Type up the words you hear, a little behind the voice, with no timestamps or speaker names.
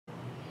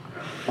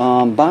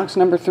Box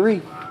number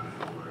 3.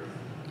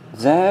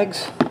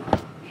 Zags.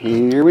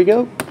 Here we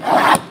go.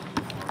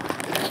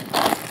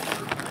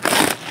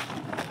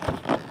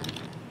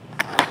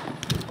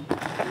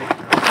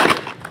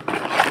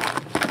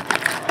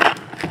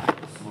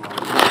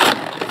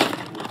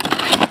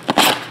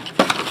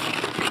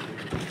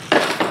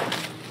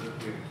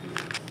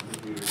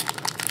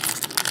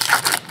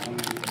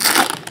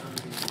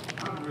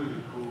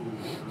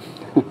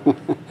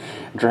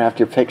 Draft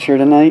your picture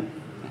tonight.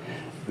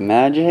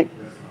 Magic.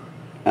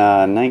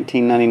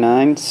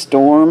 1999.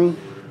 Storm.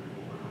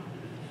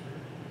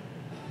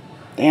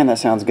 Damn, that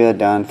sounds good,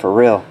 Don. For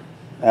real.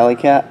 Alley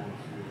Cat.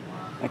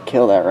 I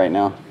kill that right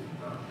now.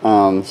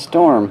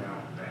 Storm.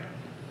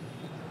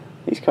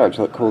 These cards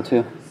look cool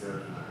too.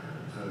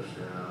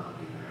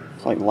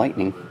 It's like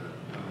lightning.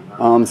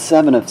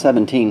 7 of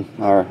 17.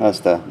 Or that's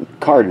the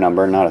card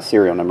number, not a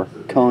serial number.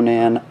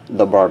 Conan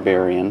the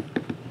Barbarian.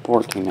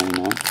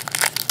 $14.99.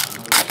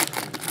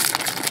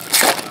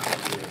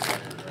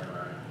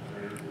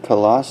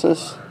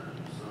 Colossus,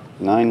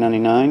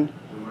 $9.99.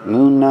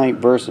 Moon Knight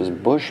versus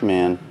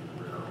Bushman,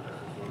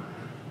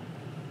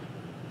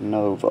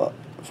 Nova,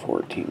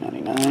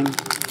 $14.99.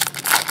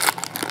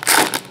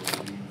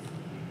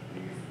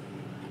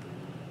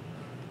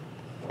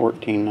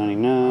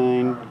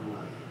 $14.99.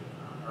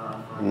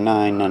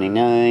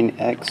 $9.99.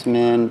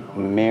 X-Men,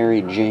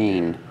 Mary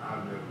Jane.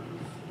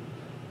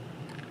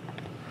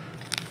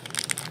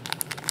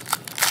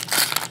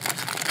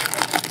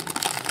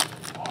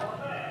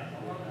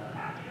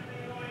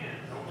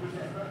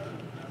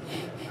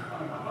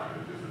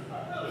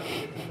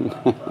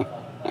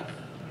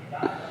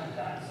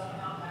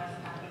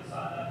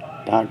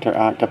 Dr.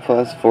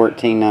 Octopus,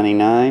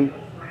 $14.99.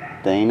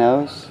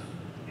 Thanos.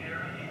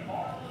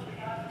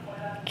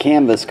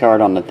 Canvas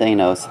card on the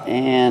Thanos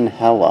and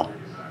Hela.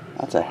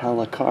 That's a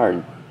Hela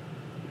card.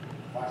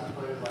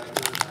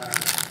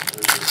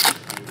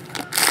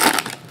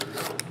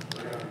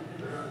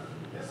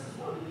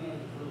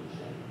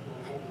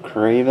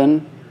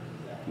 Craven,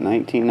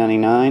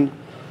 $19.99.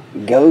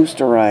 Ghost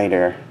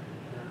Rider.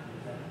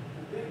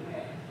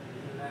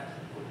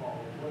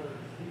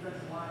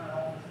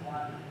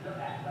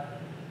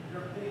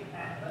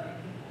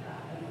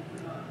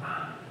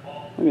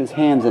 Look at his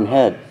hands and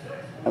head.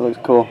 That looks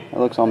cool. That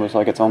looks almost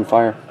like it's on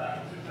fire.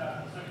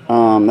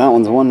 That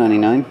one's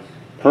 $1.99.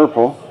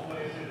 Purple.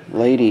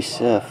 Lady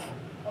Sif.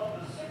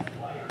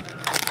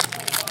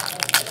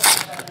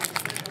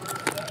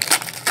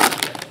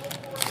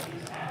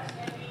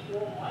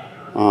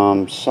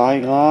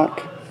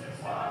 Psylocke.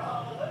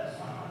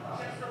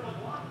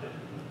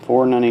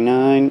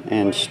 $4.99.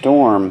 And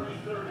Storm.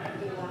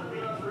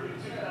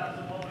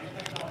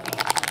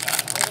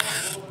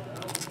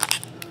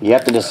 You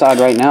have to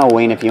decide right now,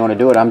 Wayne, if you want to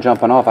do it. I'm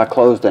jumping off. I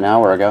closed an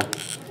hour ago.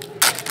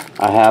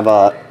 I have,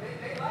 I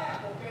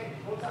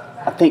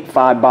think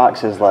 5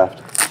 boxes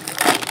left.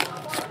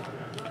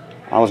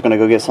 I was going to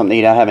go get something to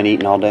eat. I haven't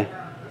eaten all day.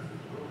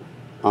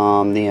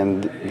 The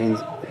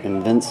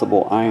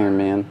Invincible Iron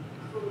Man.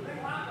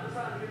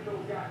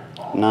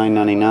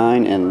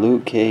 $9.99. And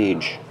Luke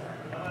Cage.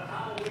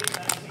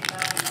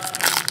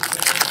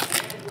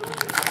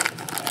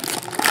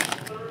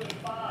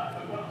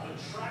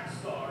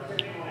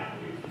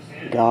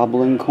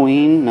 Goblin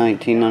Queen,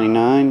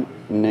 $19.99.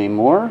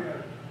 Namor,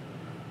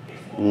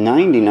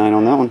 $99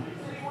 on that one.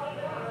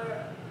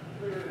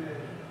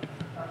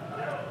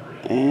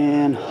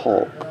 And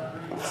Hulk,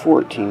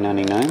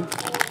 $14.99.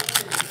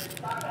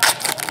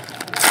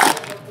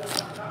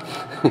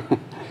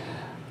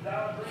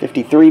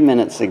 53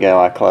 minutes ago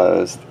I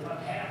closed.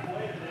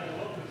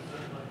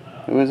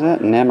 Who was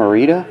that?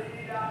 Namorita?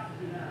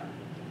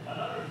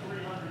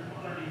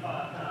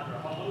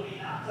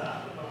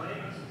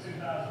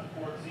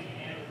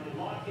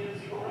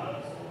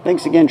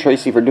 Thanks again,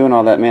 Tracy, for doing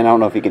all that, man. I don't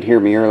know if you could hear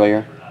me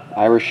earlier.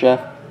 Irish Chef.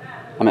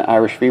 I meant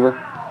Irish Fever.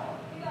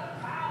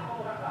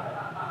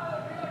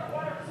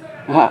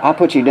 I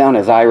put you down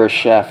as Irish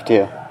Chef,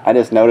 too. I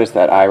just noticed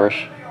that,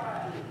 Irish.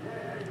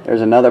 There's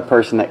another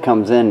person that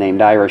comes in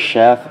named Irish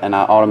Chef, and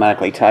I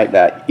automatically type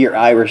that. You're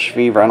Irish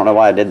Fever. I don't know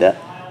why I did that.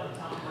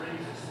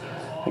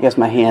 I guess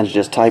my hands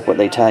just type what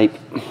they type.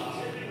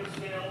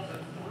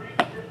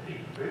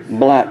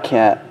 Black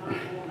Cat.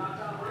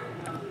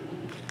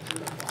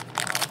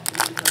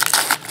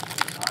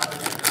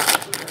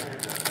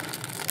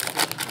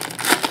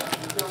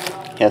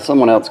 Yeah,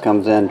 someone else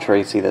comes in,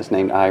 Tracy, that's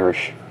named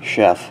Irish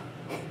Chef.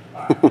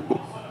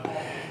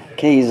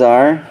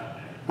 Kazar.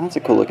 That's a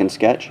cool looking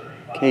sketch.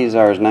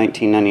 Kazar is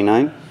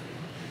 $19.99.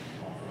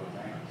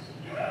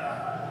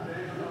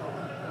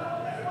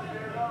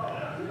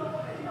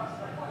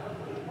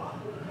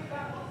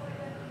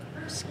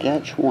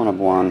 Sketch 1 of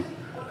 1.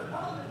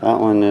 That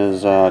one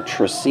is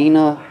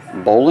Tracina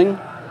Bowling.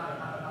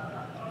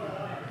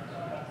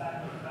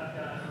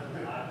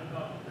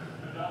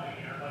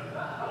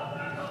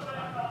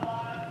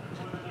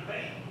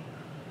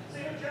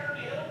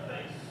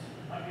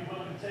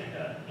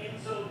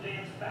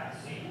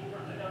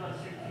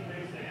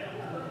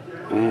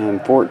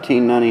 And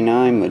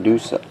 $14.99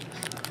 Medusa.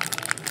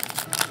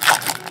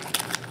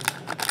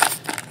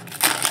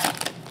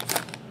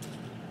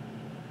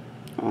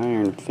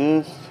 Iron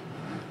Fist.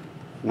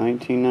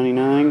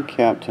 19.99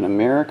 Captain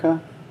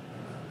America.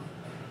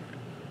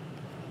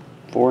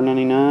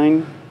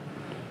 $4.99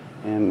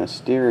 and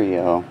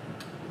Mysterio.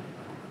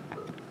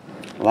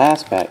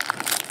 Last pack.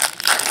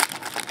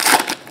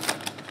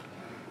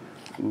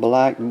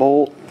 Black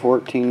Bolt,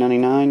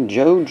 $14.99.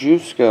 Joe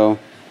Jusko,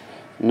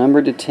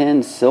 numbered to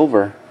 10,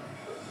 silver.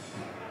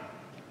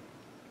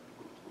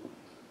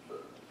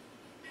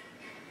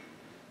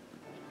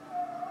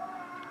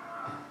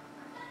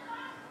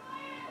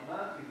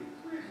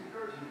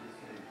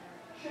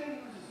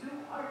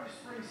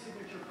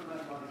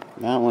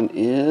 That one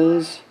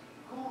is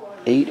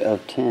 8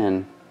 of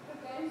 10.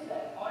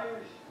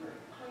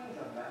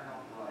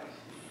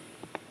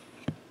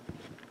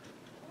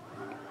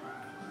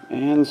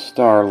 And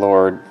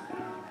Star-Lord.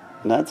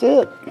 That's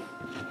it.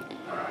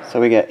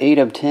 So we got 8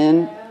 of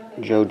 10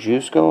 Joe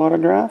Jusko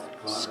autograph.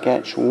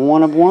 Sketch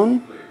 1 of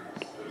 1.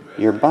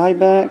 Your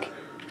buyback.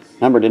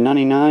 Numbered to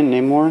 99,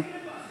 Namor.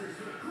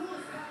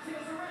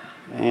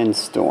 And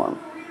Storm.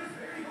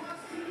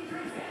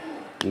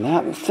 And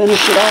that will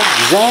finish it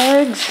off.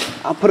 Zags.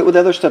 I'll put it with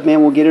other stuff,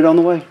 man. We'll get it on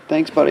the way.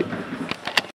 Thanks, buddy.